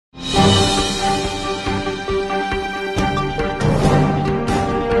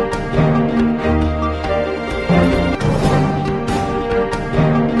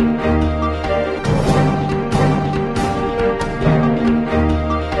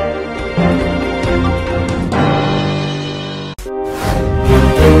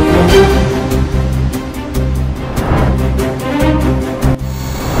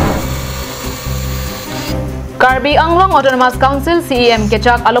Karbianglong Autonomous Council CEM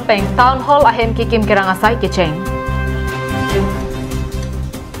kecak alopeng Town Hall ahem kikim kerangasai keceng.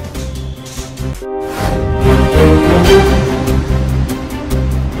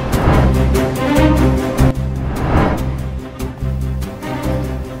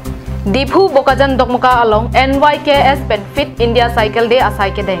 Diphu Bokajan Dokmuka along NYKS Benefit India Cycle Day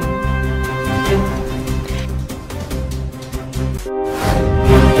asai kedeng.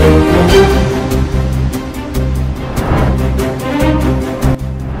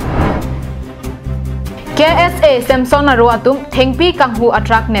 KSA Samson Aruatum Thengpi Kanghu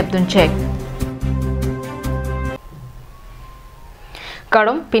attract Neptune check.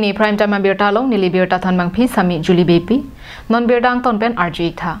 Karom Pini Prime Time Birtalong Nili Birta Than Mangpi Sami Julie Bepi Non Birdang Tonpen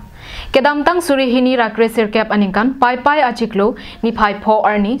RG Tha. Kedamtang Surihini Rakre Sirkap Aninkan Pai Achiklo Ni Pai Po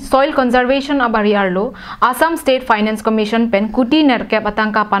Arni Soil Conservation Abari Arlo Assam State Finance Commission Pen Kuti Nerkap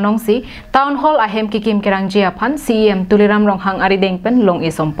Atangka Panongsi Town Hall Ahem Kikim Kerang Jiapan CEM Tuliram Ronghang Arideng Pen Long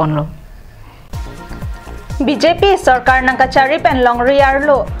Isomponlo. BJP Sarkar ng kachari pen long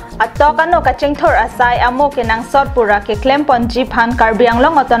riarlo at tokano kachingthor asay amo kinang sotpura ke klempon jipan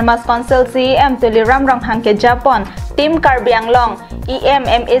Karbianglong Autonomous Council CEM tuliram ronghang ke Japon Team Karbianglong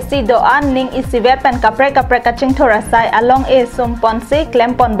EMMAC doan ning isivepen kapre kachingthor asay along e sumpon si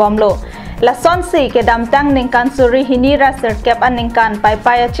klempon bomlo Lason si ke damtang ningkan suri hinira sirkep aningkan pai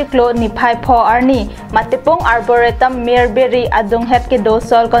achiklo ni pai po arni matipong arboretum mirberi adung het ke do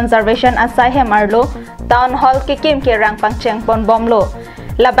soil conservation asay hem arlo Town Hall kikim ke rang pangcheng pon bomlo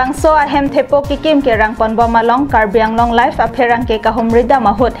labangso ahem thepo kikim ke rang pon bomalong Karbianglong life apherang ke kahumrida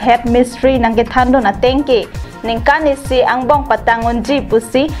mahut head mystery nang githando na tengke ningkan isi angbong patangon ji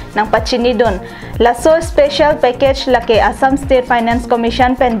pusi nang pachinidon laso special package lake Assam State Finance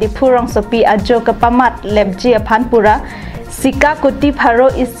Commission pen dipurong sopi ajo kapamat lebji aphanpura sika kuti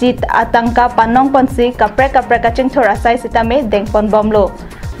pharo isit atangka panong ponsi kapre kaching thorasai sitame dengpon bomlo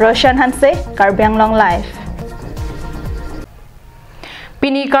Roshan Hanse Karbianglong live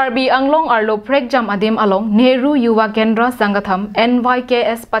Pini Karbianglong Arlo Pregjam Adim along Nehru Yuva Kendra Sangatham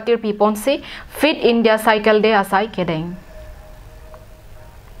NYKS Patir Piponsi Fit India Cycle Day asai kedeng.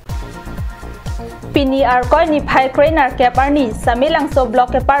 Pini Arkoy ni Pai Krenar Keparni Samilang so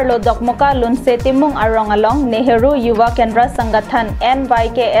block Keparlo Dokmoka Lunse Timung Arong along Nehru Yuva Kendra Sangathan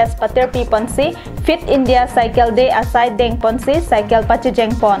NYKS Patir Piponsi Fit India Cycle Day asai deng ponsi cycle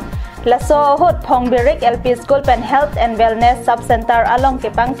pachijengpon. Laso hut Phongbirik LP School Pen Health and Wellness Sub Center along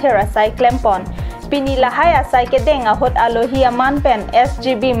Kepang Terasai Klempon. Pinilahay asay kedeng ahut alohi aman pen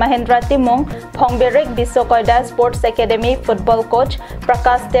SGB Mahendra Timung Phongbirik Bisokoida Sports Academy Football Coach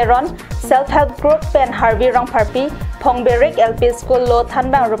Prakash Teron Self-Help Group Pen Harvey Rong Parpi Phongbirik LP School Lo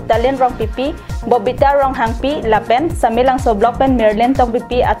Thanbang Ruptalin Rong Pipi Bobita Rong Hangpi Lapen Samilang Soblok Pen Merlin Tong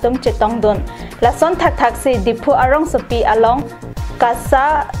Pipi Atum Chitong Dun Lason Taksi Dipu Arong Sopi along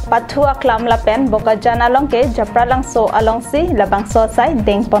Kasa Patua Klam Lapen Bokajan along ke Japra lang so along si labang so sai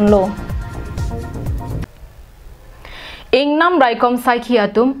deng ponlo. Ingnam Raikom Saiki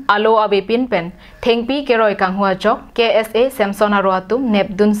Atum Alo Abepin Pen Thengpi Keroy Kanghua Chok KSA Samson Aruatum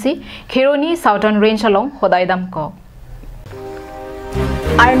Nepdunsi Khironi Southern Range along Hodaidam Ko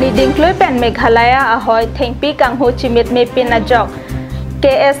Arni Dinkloi Pen Meghalaya Ahoy Thengpi Kanghu Chimit Mepin Ajok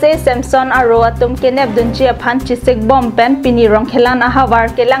KSA Samson Aruatum Kenep Dunji Aphan Chisik Bom Pen Pini Rongkhelan Ahawar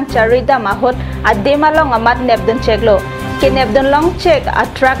Kelang Charida Mahut Ademalong Amat Nepdun Cheklo Kenep Dun Long Check a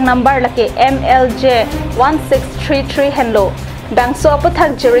track number laki MLJ 1633 Henlo Bangso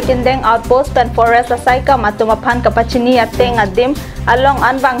Aputhak Jirikindeng Outpost Pen Forest Asai Kam Atumaphan Kapachini Ateng Adim along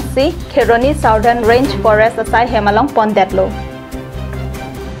Anbangsi Khironi Southern Range Forest Asai Hemalong Pondetlo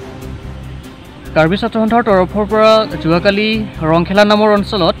Karbi Satonthor Torofor pora Juakali Rongkhela namor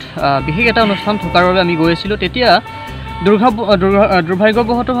অঞ্চলত বিশেষ এটা অনুষ্ঠান থকাৰ বাবে আমি গৈ আছিলো তেতিয়া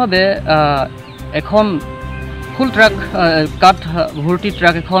দুৰ্ভাগ্যবশতভাৱে এখন ফুল ট্ৰাক কাট ভৰ্তি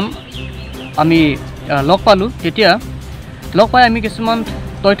ট্ৰাক এখন আমি লগ পালো তেতিয়া লগ পাই আমি কিছুমান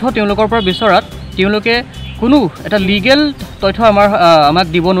তথ্য তেওঁলোকৰ পৰা বিচৰাত তেওঁলোকে কোনো এটা লিগেল তথ্য আমাক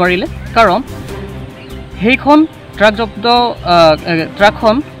দিব নোৱাৰিলে কাৰণ সেইখন ট্ৰাক জব্দ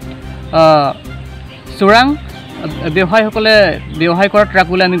ট্ৰাকখন চোৰাং ব্যৱসায়ীসকলে ব্যৱসায় কৰা ট্ৰাক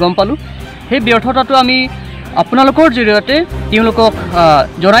বুলি আমি গম পালো সেই ব্যৰ্থতাটো আমি আপোনালোকৰ জৰিয়তে তেওঁলোকক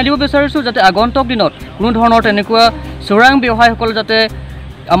জনাই দিব বিচাৰিছো যাতে আগন্তুক দিনত কোনো ধৰণৰ তেনেকুৱা চোৰাং ব্যৱসায়ীসকল যাতে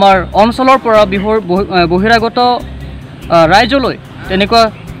আমাৰ অঞ্চলৰ পৰা বহিৰাগত ৰাজ্যলৈ তেনেকুৱা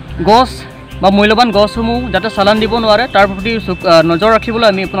গছ বা মূল্যৱান গছসমূহ যাতে চালান দিব নোৱাৰে তাৰ প্ৰতি নজৰ ৰাখিবলৈ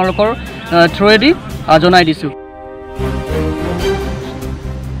আমি আপোনালোকৰ থ্ৰুৱেদি জনাই দিছো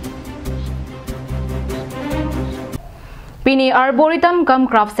Pini Arboretum Cum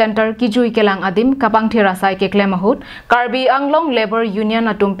Craft Center Kijui Kelang Adim Kapang Thirasai ke Klemahut Karbi Anglong Labor Union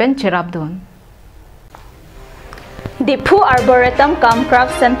Atumpen Cherabdun. Dipu Arboretum Cum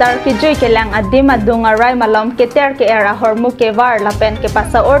Craft Center Kijui Kelang Adim Adungaray Malom Keter ke era Hormu Kevar Lapen ke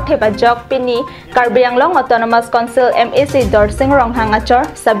Pasa Orte Bajok Pini Karbi Anglong Autonomous Council MEC Dorsing Ronghang Achor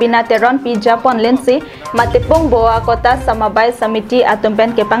Sabina Teron Pi Japon Lindsay Matipung Boa Kota Samabay Samiti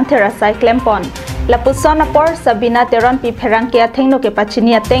Atumpen ke Pang Thirasai Klempon. Lapuson apor Sabina Teron pi Perangkia Tengno ke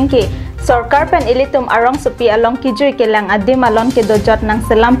Pachinia Tengki Sorkar pen ilitum arong supi along Kijui Kelang Adim alon ke dojot nang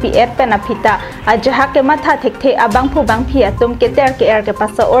selam pi pen apita ajaha ke matha thekte abang phu bang pi atum ke ter ke er ke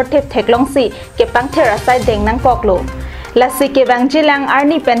pasa orte theklong si ke pang Thirasai deng nang koklo lasi ke bang jilang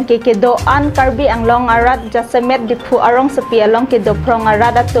arni pen ke do an Karbi Anglong arat jasemet dipu arong supi along ke do prong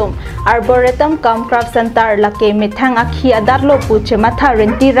arat atum Arboretum Cum Craft Center lake mithang akhi adatlo puche matha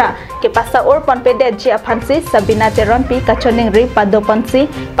rentira ke pasa or pon pede ji aphansi Sabina Teron pi kachoning ri padopansi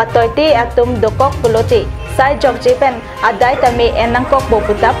patoite atum dokok pulote sai jok jepen adai tame enang kok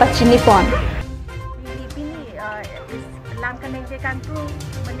boputa pachini pon Pini langkaneng ke kantu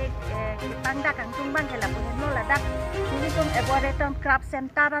menik pangda kantung bang hela puno ladak ini tum Arboretum Craft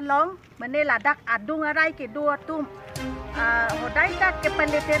Center along mene ladak adung arai ke dua tum hodai tak ke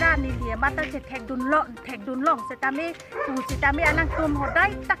paletera ni dia mata se thek dun long setami tu setami alang tum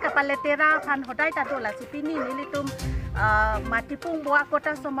hodai tak ke paletera phan hodai ta dola supini ni tum Matipung Boa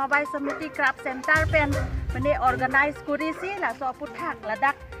Kota Samabay Samiti Craft Center pen mene organize kurisi la so puthak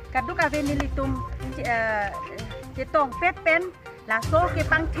ladak kaduk ave ni tum jetong pet pen la so ke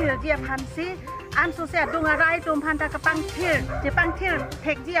pang thil dia phansi an su se dungarai tum phan ta ka pang thil je pang thil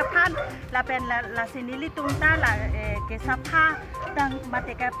thek dia phan la pen la sinili tum ta la ke sapha tang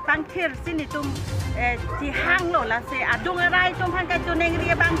mate ka pang thil sini tum ji hang lo la se adungarai tum phan ka chuneng ri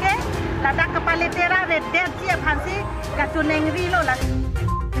bang ke la dak ka paletera red dia dia phansi ka chuneng ri lo la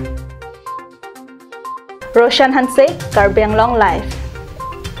Roshan Hanse Karbi Anglong Live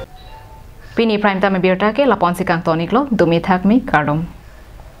Pini Prime Time Birta ke Lapon Sikang Toniklo Dumi Thakmi Kardom